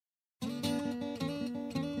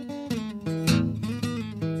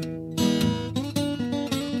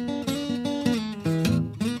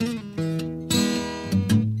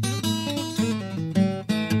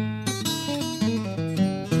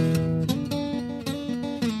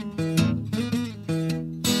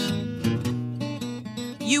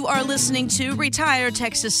You are listening to Retire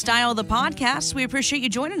Texas Style, the podcast. We appreciate you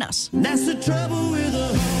joining us. That's the trouble with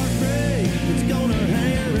a heartbreak. It's gonna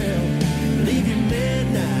hang around, leave you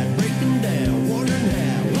midnight, breaking down, wondering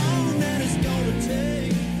how long that it's gonna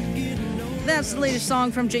take. Getting over. That's the latest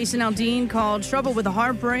song from Jason Aldean called Trouble with a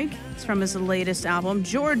Heartbreak. It's from his latest album,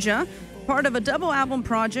 Georgia, part of a double album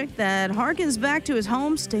project that harkens back to his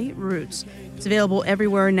home state roots. It's available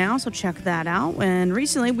everywhere now, so check that out. And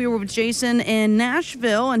recently we were with Jason in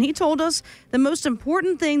Nashville, and he told us the most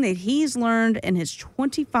important thing that he's learned in his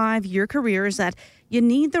 25-year career is that you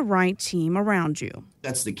need the right team around you.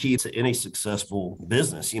 That's the key to any successful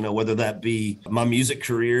business, whether that be my music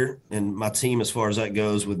career and my team as far as that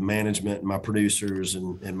goes with management and my producers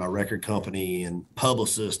and my record company and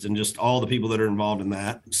publicists and just all the people that are involved in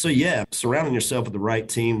that. So yeah, surrounding yourself with the right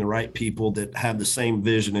team, the right people that have the same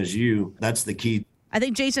vision as you, that's the key. I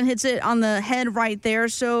think Jason hits it on the head right there.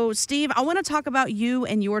 So, Steve, I want to talk about you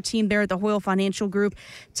and your team there at the Hoyle Financial Group.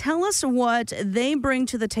 Tell us what they bring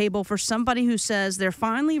to the table for somebody who says they're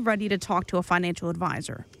finally ready to talk to a financial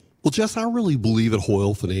advisor. Well, Jess, I really believe at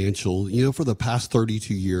Hoyle Financial, for the past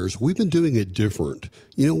 32 years, we've been doing it different.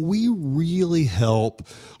 We really help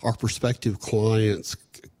our prospective clients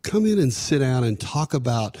come in and sit down and talk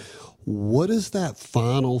about what is that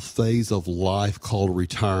final phase of life called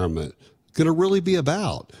retirement going to really be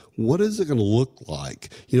about? What is it going to look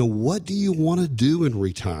like? What do you want to do in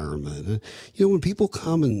retirement? When people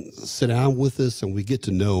come and sit down with us and we get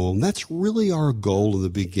to know them, that's really our goal in the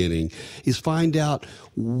beginning, is find out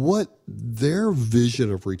what their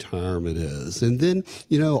vision of retirement is. And then,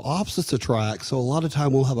 opposites attract. So a lot of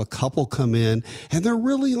time we'll have a couple come in and they're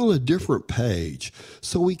really on a different page.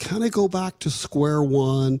 So we kind of go back to square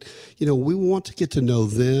one. We want to get to know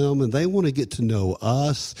them and they want to get to know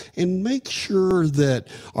us and make sure that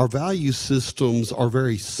our value systems are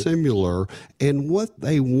very similar and what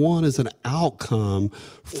they want is an outcome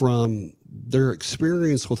from their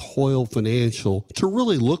experience with Hoyle Financial to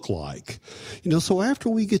really look like. So after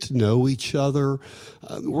we get to know each other,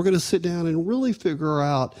 we're going to sit down and really figure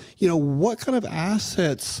out, what kind of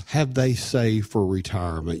assets have they saved for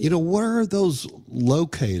retirement? Where are those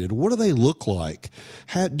located? What do they look like?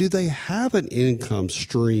 Do they have an income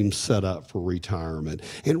stream set up for retirement?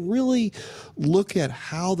 And really look at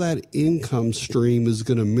how that income stream is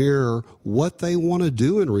going to mirror what they want to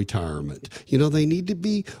do in retirement. They need to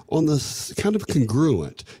be on the kind of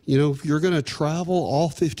congruent. If you're going to travel all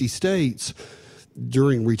 50 states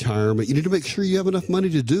during retirement, you need to make sure you have enough money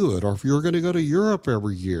to do it. Or if you're going to go to Europe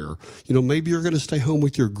every year, maybe you're going to stay home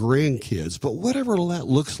with your grandkids. But whatever that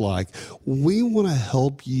looks like, we want to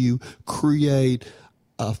help you create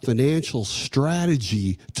a financial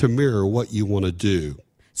strategy to mirror what you want to do.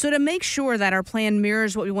 So to make sure that our plan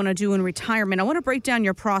mirrors what we want to do in retirement, I want to break down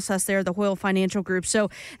your process there, the Hoyle Financial Group. So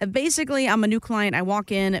basically, I'm a new client. I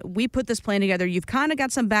walk in. We put this plan together. You've kind of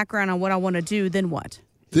got some background on what I want to do. Then what?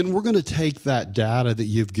 Then we're going to take that data that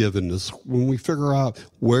you've given us. When we figure out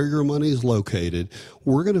where your money is located,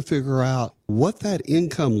 we're going to figure out what that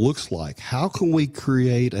income looks like. How can we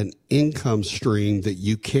create an income stream that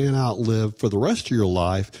you can outlive for the rest of your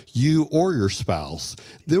life, you or your spouse?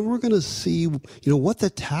 Then we're going to see, what the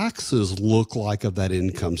taxes look like of that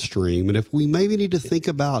income stream. And if we maybe need to think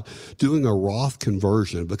about doing a Roth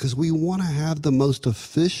conversion because we want to have the most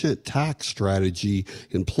efficient tax strategy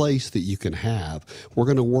in place that you can have, we're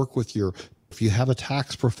going to work with if you have a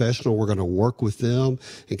tax professional, we're going to work with them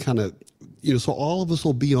and kind of, so all of us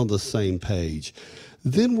will be on the same page.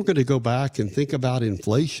 Then we're going to go back and think about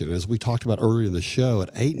inflation. As we talked about earlier in the show,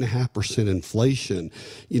 at 8.5% inflation,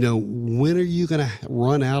 when are you going to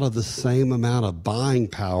run out of the same amount of buying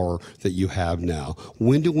power that you have now?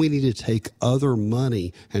 When do we need to take other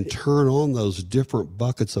money and turn on those different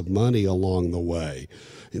buckets of money along the way?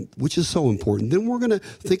 Which is so important. Then we're going to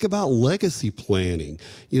think about legacy planning.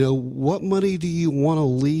 What money do you want to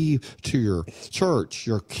leave to your church,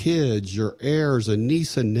 your kids, your heirs, a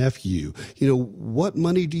niece and nephew? What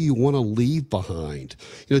money do you want to leave behind?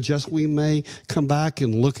 Jess, we may come back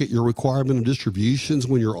and look at your requirement of distributions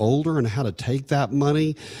when you're older and how to take that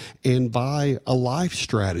money and buy a life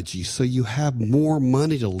strategy so you have more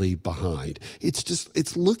money to leave behind.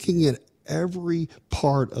 It's looking at every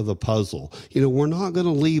part of the puzzle. We're not going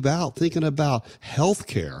to leave out thinking about health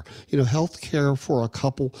care. Health care for a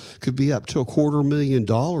couple could be up to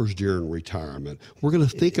 $250,000 during retirement. We're going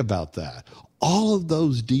to think about that. All of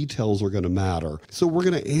those details are going to matter. So we're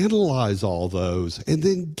going to analyze all those and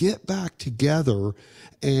then get back together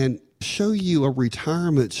and show you a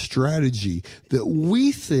retirement strategy that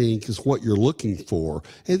we think is what you're looking for.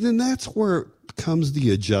 And then that's where comes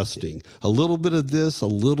the adjusting. A little bit of this, a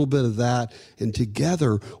little bit of that, and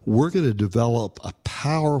together we're going to develop a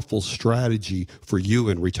powerful strategy for you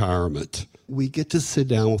in retirement. We get to sit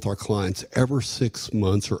down with our clients every 6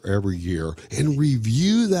 months or every year and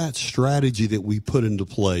review that strategy that we put into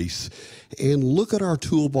place and look at our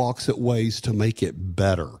toolbox at ways to make it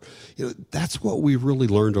better. That's what we've really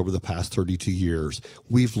learned over the past 32 years.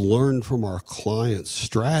 We've learned from our clients'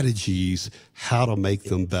 strategies how to make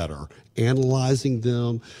them better, analyzing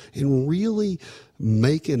them, and really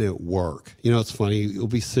making it work. It's funny, you'll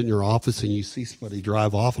be sitting in your office and you see somebody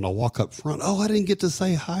drive off and I'll walk up front. Oh, I didn't get to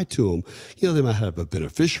say hi to them. They might have a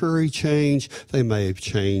beneficiary change. They may have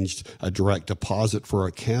changed a direct deposit for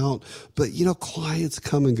account. But, clients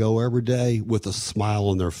come and go every day with a smile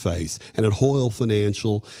on their face. And at Hoyle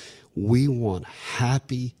Financial, we want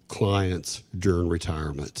happy clients during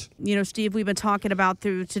retirement. Steve, we've been talking about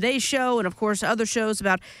through today's show and, of course, other shows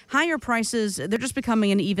about higher prices. They're just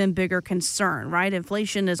becoming an even bigger concern, right?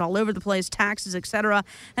 Inflation is all over the place, taxes, etc.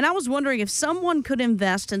 And I was wondering if someone could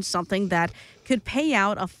invest in something that could pay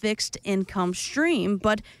out a fixed income stream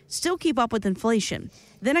but still keep up with inflation.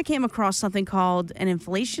 Then I came across something called an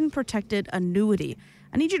inflation-protected annuity.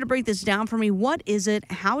 I need you to break this down for me. What is it?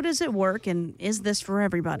 How does it work? And is this for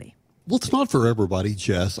everybody? Well, it's not for everybody,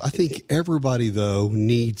 Jess. I think everybody, though,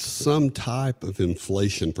 needs some type of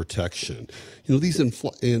inflation protection. These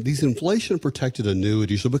inflation-protected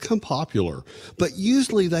annuities have become popular, but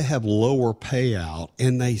usually they have lower payout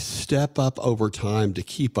and they step up over time to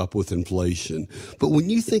keep up with inflation. But when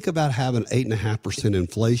you think about having 8.5%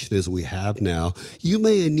 inflation as we have now, you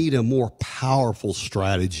may need a more powerful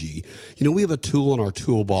strategy. We have a tool in our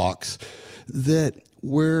toolbox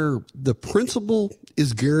where the principal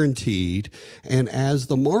is guaranteed, and as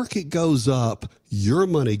the market goes up, your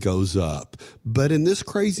money goes up. But in this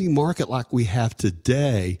crazy market like we have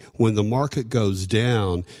today, when the market goes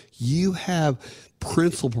down, you have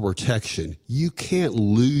principal protection. You can't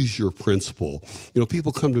lose your principal.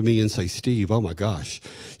 People come to me and say, Steve, oh my gosh,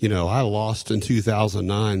 I lost in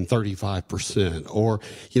 2009 35%. Or,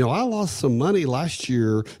 I lost some money last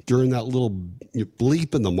year during that little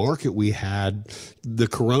bleep in the market we had, the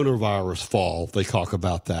coronavirus fall. They talk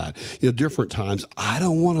about that, different times. I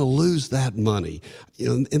don't want to lose that money.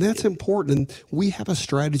 And that's important. And we have a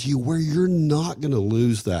strategy where you're not going to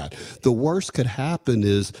lose that. The worst could happen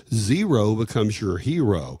is zero becomes your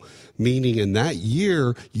hero, meaning in that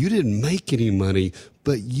year, you didn't make any money,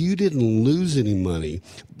 but you didn't lose any money.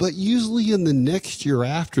 But usually in the next year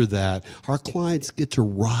after that, our clients get to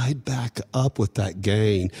ride back up with that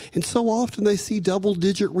gain. And so often they see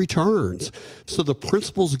double-digit returns. So the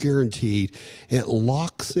principal's guaranteed. It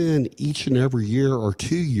locks in each and every year or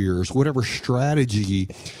 2 years, whatever strategy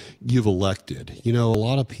you've elected. A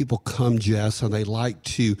lot of people come, Jess, and they like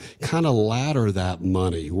to kind of ladder that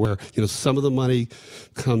money where, some of the money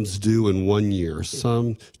comes due in 1 year,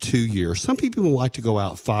 some 2 years. Some people like to go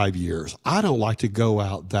out 5 years. I don't like to go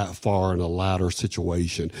out that far in a ladder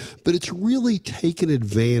situation, but it's really taking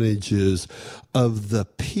advantages of the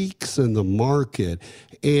peaks in the market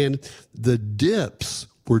and the dips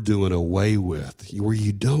we're doing away with, where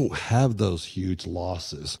you don't have those huge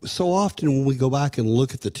losses. So often when we go back and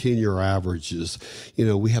look at the 10-year averages,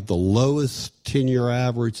 we have the lowest 10-year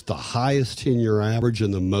average, the highest 10-year average,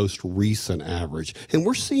 and the most recent average. And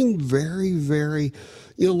we're seeing very, very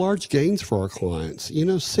large gains for our clients,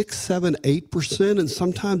 6, 7, 8%, and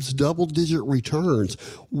sometimes double-digit returns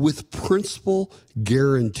with principal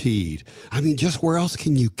guaranteed. Just where else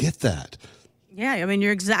can you get that? Yeah,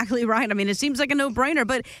 you're exactly right. It seems like a no-brainer,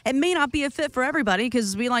 but it may not be a fit for everybody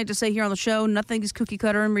because we like to say here on the show, nothing is cookie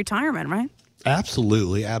cutter in retirement, right?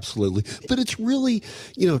 Absolutely, absolutely. But it's really,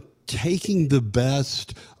 taking the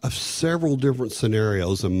best of several different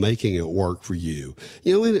scenarios and making it work for you.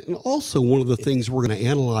 And also one of the things we're going to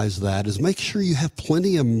analyze that is make sure you have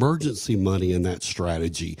plenty of emergency money in that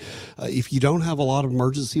strategy. If you don't have a lot of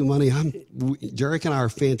emergency money, Derek and I are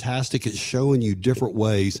fantastic at showing you different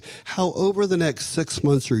ways how over the next 6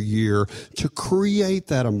 months or year to create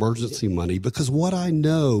that emergency money. Because what I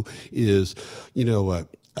know is,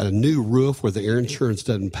 a new roof where the air insurance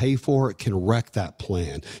doesn't pay for it can wreck that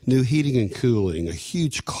plan. New heating and cooling, a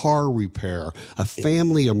huge car repair, a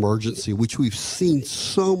family emergency, which we've seen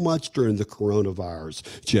so much during the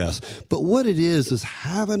coronavirus, Jess. But what it is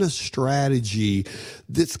having a strategy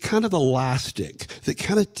that's kind of elastic, that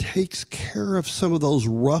kind of takes care of some of those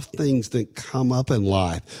rough things that come up in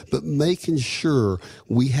life, but making sure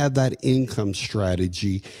we have that income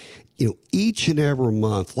strategy each and every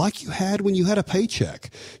month, like you had when you had a paycheck.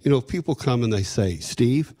 If people come and they say,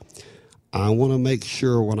 Steve, I want to make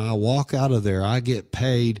sure when I walk out of there, I get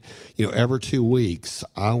paid, every 2 weeks.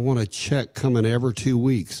 I want a check coming every 2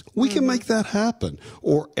 weeks. We can make that happen,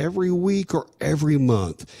 or every week or every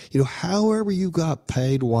month. However you got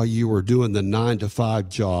paid while you were doing the 9-to-5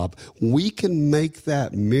 job, we can make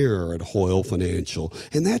that mirror at Hoyle Financial.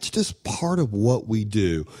 And that's just part of what we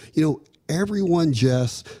do. Everyone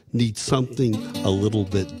just needs something a little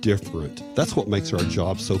bit different. That's what makes our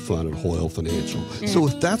job so fun at Hoyle Financial. Yeah. So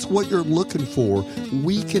if that's what you're looking for,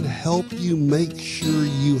 we can help you make sure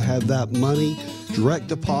you have that money direct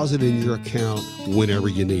deposit in your account whenever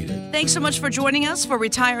you need it. Thanks so much for joining us for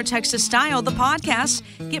Retire Texas Style, the podcast.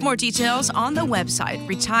 Get more details on the website,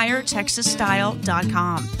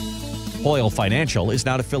 retiretexasstyle.com. Hoyle Financial is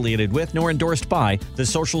not affiliated with nor endorsed by the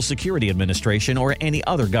Social Security Administration or any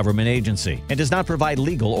other government agency and does not provide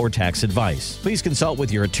legal or tax advice. Please consult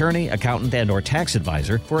with your attorney, accountant, and or tax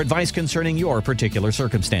advisor for advice concerning your particular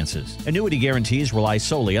circumstances. Annuity guarantees rely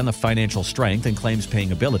solely on the financial strength and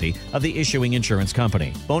claims-paying ability of the issuing insurance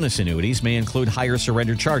company. Bonus annuities may include higher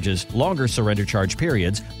surrender charges, longer surrender charge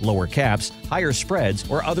periods, lower caps, higher spreads,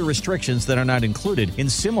 or other restrictions that are not included in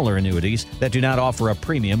similar annuities that do not offer a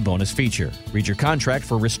premium bonus feature. Read your contract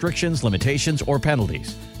for restrictions, limitations, or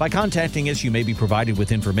penalties. By contacting us, you may be provided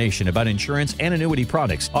with information about insurance and annuity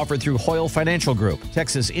products offered through Hoyle Financial Group,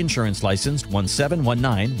 Texas Insurance Licensed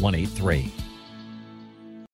 1719183.